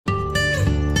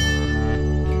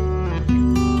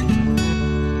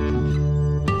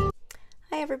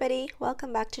everybody,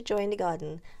 welcome back to Joy in the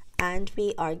Garden, and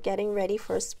we are getting ready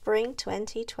for spring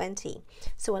 2020.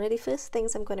 So one of the first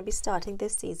things I'm going to be starting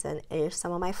this season is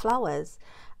some of my flowers,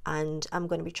 and I'm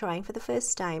going to be trying for the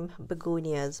first time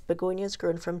begonias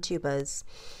grown from tubers.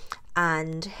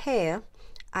 And here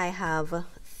I have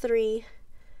 3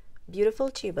 beautiful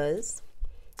tubers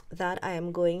that I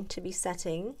am going to be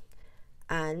setting.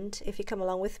 And if you come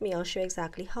along with me, I'll show you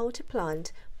exactly how to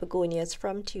plant begonias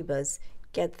from tubers.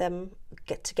 Get them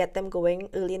going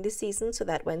early in the season so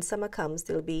that when summer comes,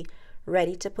 they'll be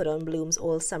ready to put on blooms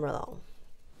all summer long.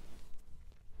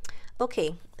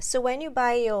 Okay, so when you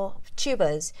buy your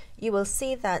tubers, you will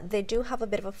see that they do have a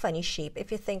bit of a funny shape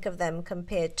if you think of them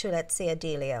compared to, let's say, a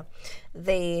dahlia.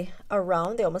 They are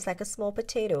round, they're almost like a small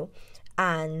potato,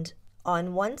 and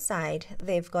on one side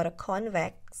they've got a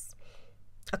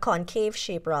concave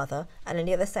shape rather, and on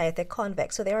the other side they're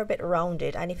convex, so they're a bit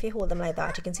rounded. And if you hold them like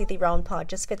that, you can see the round part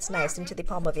just fits nice into the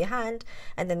palm of your hand,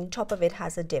 and then the top of it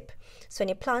has a dip. So when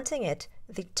you're planting it,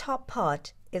 the top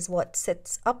part is what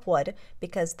sits upward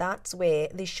because that's where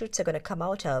the shoots are going to come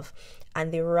out of,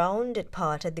 and the rounded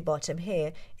part at the bottom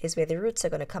here is where the roots are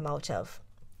going to come out of.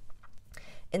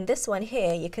 In this one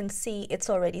here, you can see it's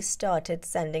already started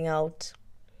sending out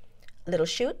little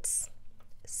shoots.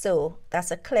 So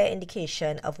that's a clear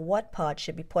indication of what part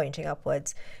should be pointing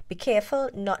upwards. Be careful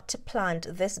not to plant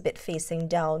this bit facing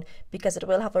down because it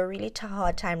will have a really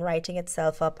hard time righting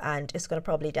itself up and it's going to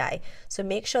probably die. So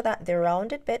make sure that the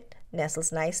rounded bit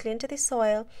nestles nicely into the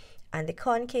soil and the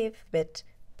concave bit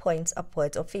points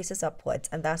upwards or faces upwards,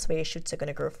 and that's where your shoots are going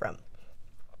to grow from.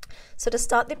 So to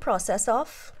start the process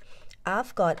off,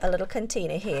 I've got a little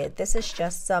container here. This is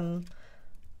just some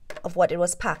of what it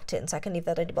was packed in, so I can leave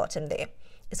that at the bottom there.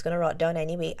 It's going to rot down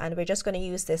anyway, and we're just going to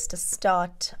use this to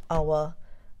start our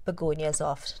begonias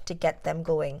off, to get them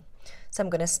going. So I'm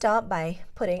going to start by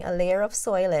putting a layer of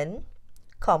soil in,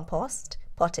 compost,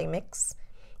 potting mix,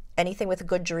 anything with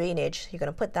good drainage, you're going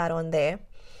to put that on there.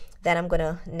 Then I'm going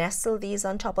to nestle these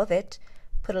on top of it,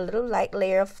 put a little light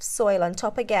layer of soil on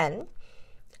top again,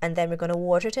 and then we're going to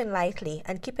water it in lightly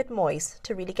and keep it moist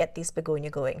to really get these begonia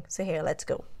going. So here, let's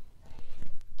go.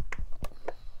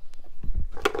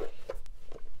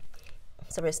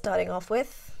 So we're starting off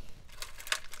with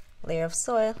a layer of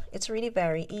soil. It's really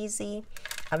very easy,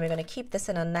 and we're going to keep this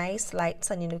in a nice light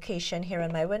sunny location here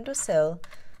on my windowsill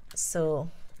so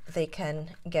they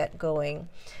can get going.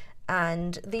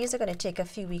 And these are going to take a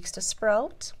few weeks to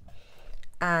sprout,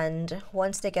 and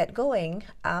once they get going,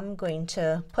 I'm going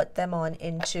to put them on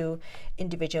into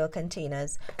individual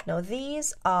containers. Now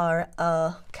these are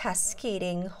a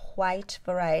cascading white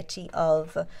variety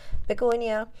of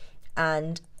begonia,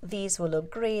 and these will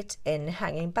look great in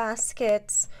hanging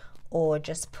baskets or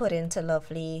just put into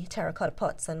lovely terracotta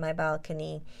pots on my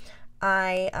balcony.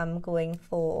 I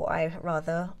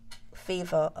rather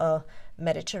favor a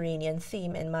Mediterranean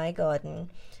theme in my garden,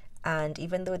 and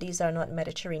even though these are not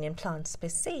Mediterranean plants per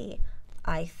se,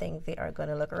 I think they are going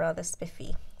to look rather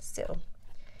spiffy. So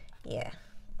yeah,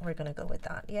 we're going to go with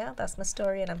that. Yeah, that's my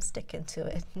story and I'm sticking to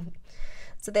it.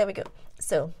 So there we go.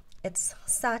 So it's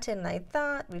sat in like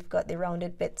that. We've got the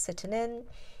rounded bit sitting in.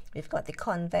 We've got the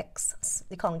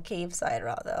concave side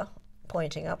rather,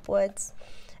 pointing upwards.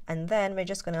 And then we're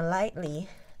just going to lightly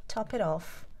top it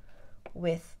off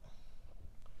with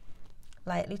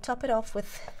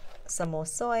some more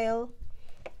soil.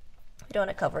 We don't want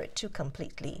to cover it too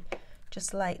completely,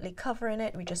 just lightly covering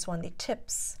it. We just want the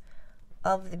tips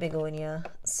of the begonia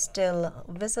still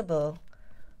visible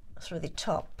through the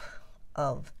top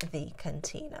of the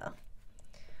container.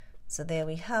 So there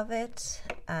we have it,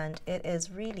 and it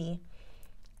is really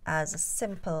as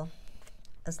simple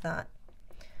as that.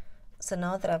 So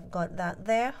now that I've got that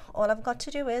there, all I've got to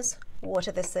do is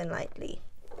water this in lightly.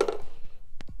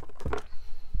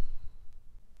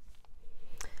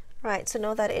 Right, so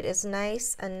now that it is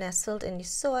nice and nestled in the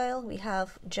soil, we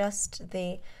have just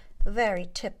the very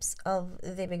tips of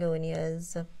the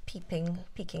begonias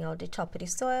peeking out the top of the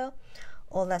soil.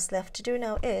 All that's left to do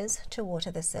now is to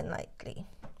water this in lightly.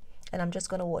 And I'm just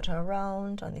going to water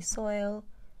around on the soil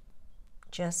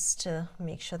just to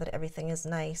make sure that everything is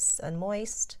nice and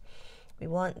moist. We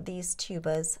want these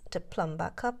tubers to plumb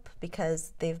back up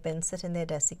because they've been sitting there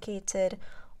desiccated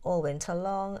all winter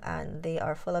long, and they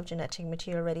are full of genetic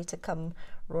material ready to come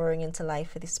roaring into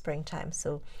life for the springtime.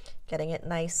 So getting it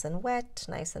nice and wet,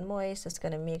 nice and moist is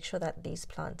going to make sure that these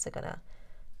plants are going to,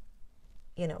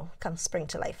 come spring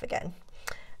to life again.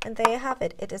 And there you have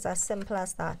it. It is as simple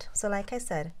as that. So like I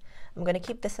said, I'm going to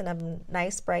keep this in a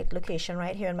nice bright location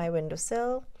right here on my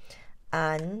windowsill,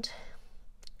 and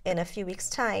in a few weeks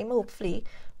time, hopefully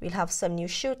we'll have some new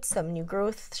shoots, some new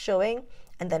growth showing,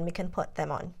 and then we can put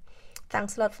them on.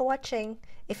 Thanks a lot for watching.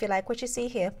 If you like what you see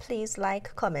here, please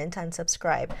like, comment, and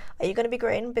subscribe. Are you going to be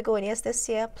growing begonias this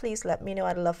year? Please let me know.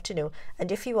 I'd love to know.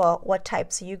 And if you are, what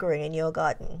types are you growing in your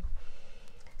garden?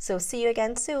 So see you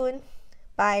again soon.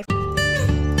 Bye.